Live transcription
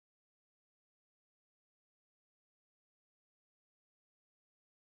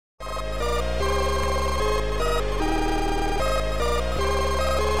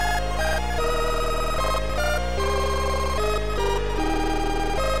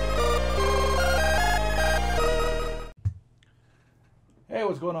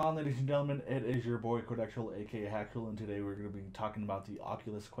what's going on, ladies and gentlemen? It is your boy 𝗵𝗁𝗀𝗀𝗀𝗀𝗀, and today we're going to be talking about the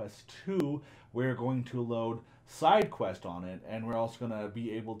Oculus Quest 2. We're going to load Sidequest on it, and we're also going to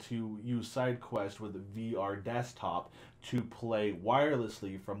be able to use Sidequest with a VR desktop to play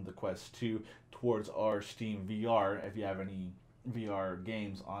wirelessly from the Quest 2 towards our SteamVR if you have any VR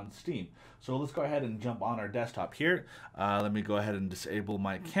games on Steam. So let's go ahead and jump on our desktop here. Let me go ahead and disable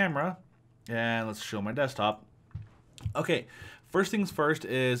my camera, and let's show my desktop. Okay, first things first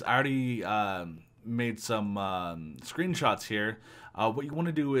is I already made some screenshots here. What you want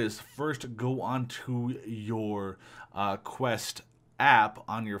to do is first go onto your Quest app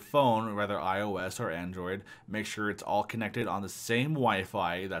on your phone, whether iOS or Android. Make sure it's all connected on the same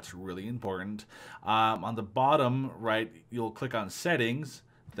Wi-Fi. That's really important. On the bottom right, you'll click on Settings.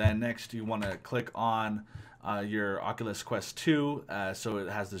 Then next you want to click on your Oculus Quest 2, so it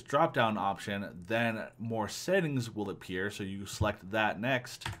has this drop down option. Then more settings will appear, so you select that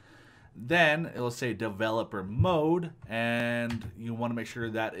next. Then it'll say developer mode, and you want to make sure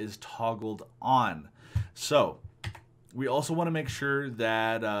that is toggled on. So we also want to make sure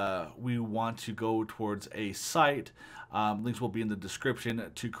that we want to go towards a site. Links will be in the description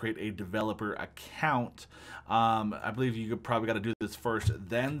to create a developer account. I believe you probably got to do this first,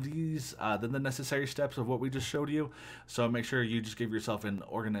 then the necessary steps of what we just showed you. So make sure you just give yourself an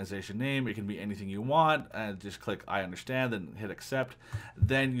organization name. It can be anything you want, and just click I understand, then hit accept.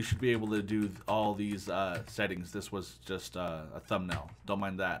 Then you should be able to do all these settings. This was just a thumbnail. Don't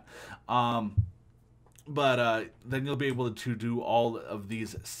mind that. But then you'll be able to do all of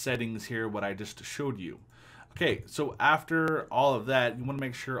these settings here, what I just showed you. Okay, so after all of that, you want to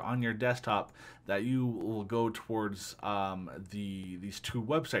make sure on your desktop that you will go towards these two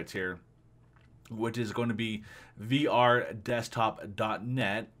websites here, which is going to be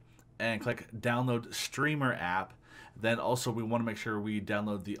vrdesktop.net, and click download streamer app. Then also we want to make sure we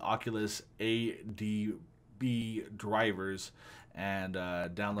download the Oculus ADB Drivers and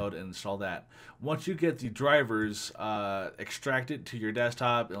download and install that. Once you get the drivers, extract it to your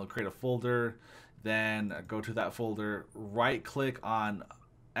desktop. It'll create a folder. Then go to that folder, right click on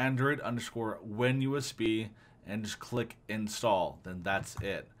Android_WinUSB and just click install. Then that's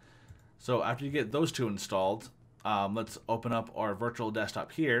it. So after you get those two installed, let's open up our virtual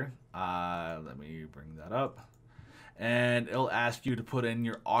desktop here. Let me bring that up. And it'll ask you to put in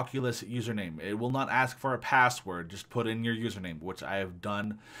your Oculus username. It will not ask for a password. Just put in your username, which I have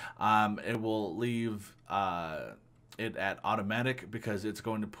done. It will leave it at automatic because it's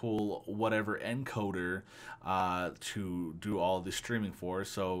going to pull whatever encoder to do all the streaming for.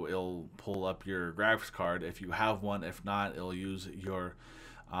 So it'll pull up your graphics card if you have one. If not, it'll use your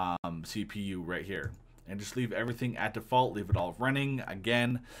CPU right here. And just leave everything at default. Leave it all running.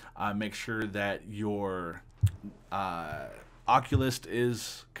 Again, make sure that your Oculus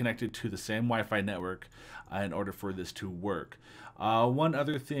is connected to the same Wi-Fi network in order for this to work. One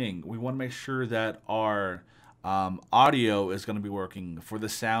other thing, we want to make sure that our audio is going to be working for the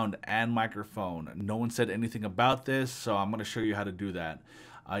sound and microphone. No one said anything about this, so I'm going to show you how to do that.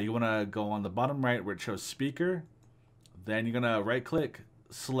 You want to go on the bottom right where it shows speaker. Then you're going to right click,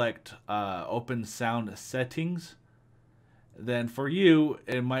 select open sound settings. Then for you,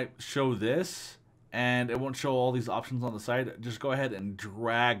 it might show this, and it won't show all these options on the side. Just go ahead and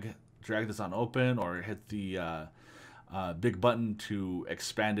drag this on open, or hit the big button to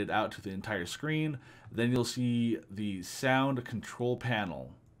expand it out to the entire screen. Then you'll see the sound control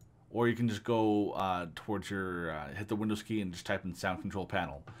panel, or you can just go towards your hit the Windows key and just type in sound control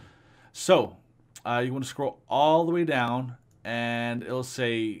panel. So you want to scroll all the way down, and it'll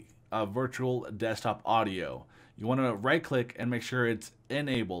say virtual desktop audio. You want to right click and make sure it's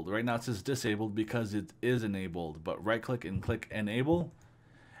enabled. Right now it says disabled because it is enabled, but right click and click enable,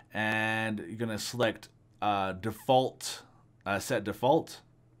 and you're going to select default, set default,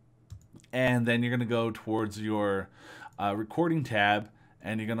 and then you're going to go towards your recording tab,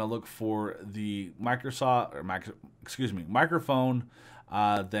 and you're going to look for the microphone,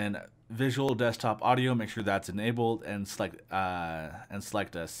 then visual desktop audio. Make sure that's enabled, and select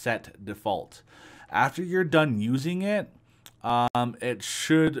a set default. After you're done using it, it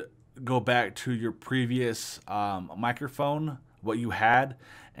should go back to your previous microphone, what you had,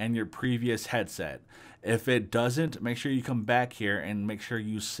 and your previous headset. If it doesn't, make sure you come back here and make sure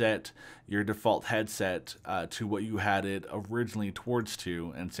you set your default headset to what you had it originally towards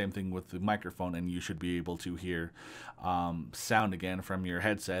to, and same thing with the microphone, and you should be able to hear sound again from your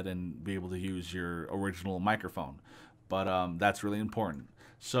headset and be able to use your original microphone. But that's really important.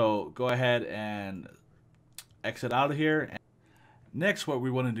 So go ahead and exit out of here. Next, what we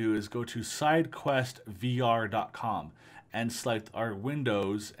want to do is go to sidequestvr.com. and select our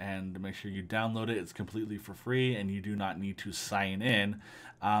Windows and make sure you download it. It's completely for free and you do not need to sign in.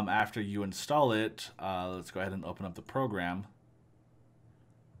 After you install it, let's go ahead and open up the program.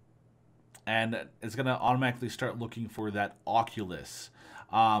 And it's going to automatically start looking for that Oculus.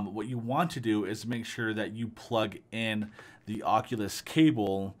 What you want to do is make sure that you plug in the Oculus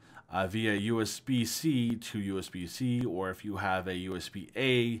cable via USB-C to USB-C, or if you have a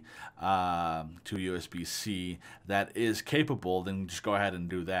USB-A to USB-C that is capable, then just go ahead and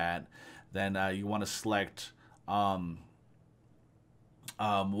do that. Then you want to select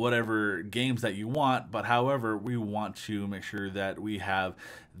whatever games that you want, but however, we want to make sure that we have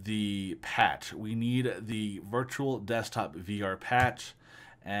the patch. We need the virtual desktop VR patch,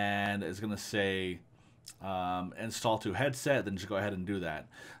 and it's going to say install to headset. Then just go ahead and do that.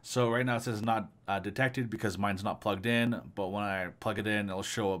 So right now it says not detected because mine's not plugged in, but when I plug it in, it'll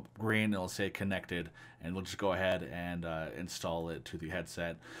show up green, it'll say connected, and we'll just go ahead and install it to the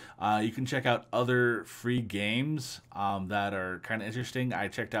headset. You can check out other free games that are kind of interesting. I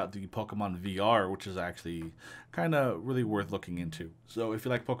checked out the Pokemon VR, which is actually kind of really worth looking into. So if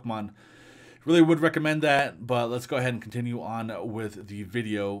you like Pokemon, really would recommend that. But let's go ahead and continue on with the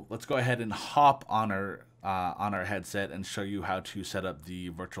video. Let's go ahead and hop on our headset and show you how to set up the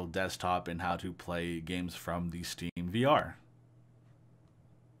virtual desktop and how to play games from the SteamVR.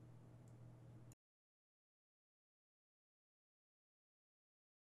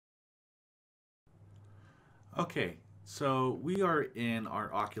 Okay, so we are in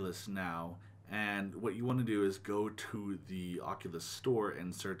our Oculus now, and what you want to do is go to the Oculus store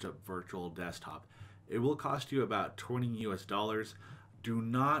and search up virtual desktop. It will cost you about $20 US. Do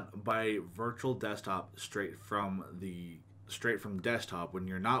not buy virtual desktop straight from desktop when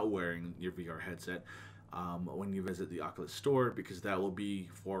you're not wearing your VR headset when you visit the Oculus store, because that will be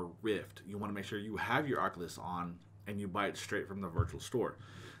for Rift. You want to make sure you have your Oculus on and you buy it straight from the virtual store,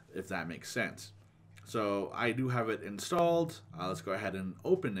 if that makes sense. So I do have it installed. Let's go ahead and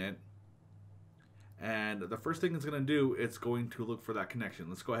open it. And the first thing it's going to do, it's going to look for that connection.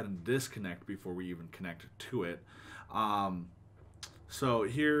 Let's go ahead and disconnect before we even connect to it. So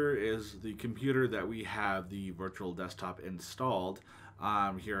here is the computer that we have the virtual desktop installed.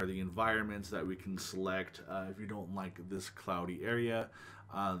 Here are the environments that we can select if you don't like this cloudy area.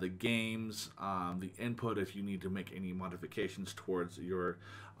 The games, the input if you need to make any modifications towards your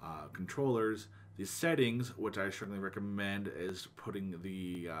controllers. The settings, which I certainly recommend, is putting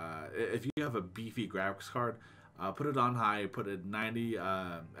the if you have a beefy graphics card, put it on high, put it 90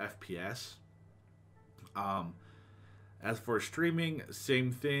 FPS. As for streaming,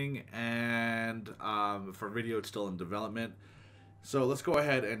 same thing, and for video, it's still in development. So let's go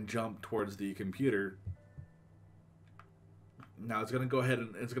ahead and jump towards the computer. Now it's going to go ahead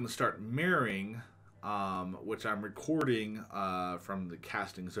and it's going to start mirroring, which I'm recording from the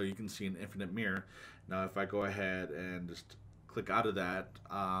casting, so you can see an infinite mirror. Now if I go ahead and just click out of that,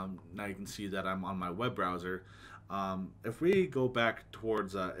 now you can see that I'm on my web browser. If we go back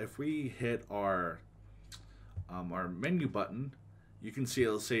towards, if we hit our menu button, you can see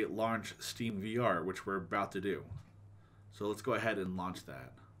it'll say launch SteamVR, which we're about to do. So let's go ahead and launch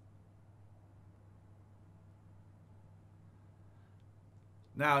that.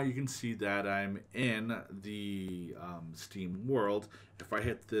 Now you can see that I'm in the Steam world. If I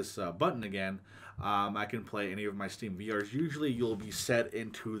hit this button again, I can play any of my Steam VRs. Usually you'll be set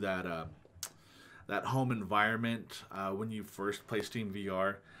into that that home environment when you first play Steam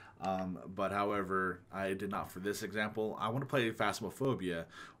VR. But however, I did not for this example. I want to play 𝗵𝗵𝗶𝗶𝗁,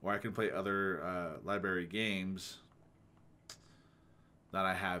 or I can play other library games that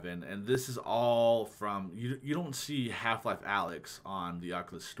I have in, and this is all from, you don't see Half-Life Alyx on the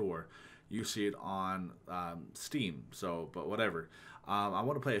Oculus store, you see it on Steam, so, but whatever. I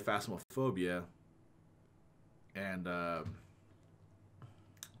want to play 𝗵𝗵𝗶𝗶𝗁, and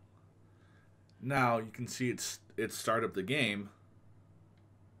now you can see it's start up the game,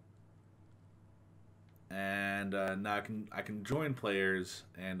 and now I can join players,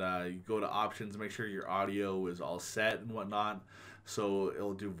 and you go to options, make sure your audio is all set and whatnot. So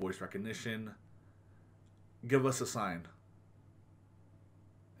it'll do voice recognition. Give us a sign.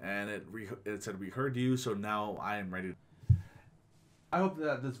 And it said we heard you, so now I am ready. I hope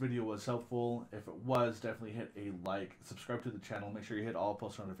that this video was helpful. If it was, definitely hit a like, subscribe to the channel, make sure you hit all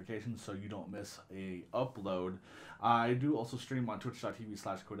post notifications so you don't miss a upload. I do also stream on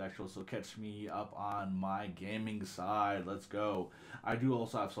twitch.tv/𝗵𝗁𝗀𝗀, so catch me up on my gaming side. Let's go. I do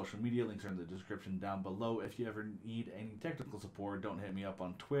also have social media, links are in the description down below. If you ever need any technical support, don't hit me up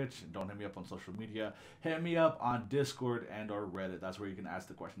on Twitch, don't hit me up on social media, hit me up on Discord and or Reddit. That's where you can ask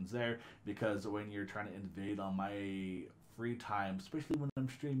the questions there, because when you're trying to invade on my free time, especially when I'm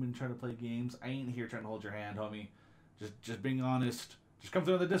streaming, trying to play games. I ain't here trying to hold your hand, homie. Just being honest. Just come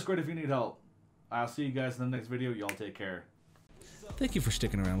through the Discord if you need help. I'll see you guys in the next video. Y'all take care. Thank you for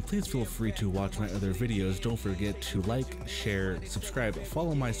sticking around. Please feel free to watch my other videos. Don't forget to like, share, subscribe,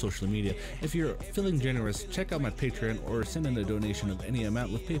 follow my social media. If you're feeling generous, check out my Patreon or send in a donation of any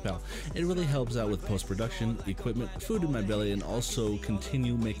amount with PayPal. It really helps out with post-production, equipment, food in my belly, and also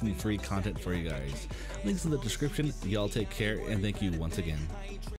continue making free content for you guys. Links in the description. Y'all take care, and thank you once again.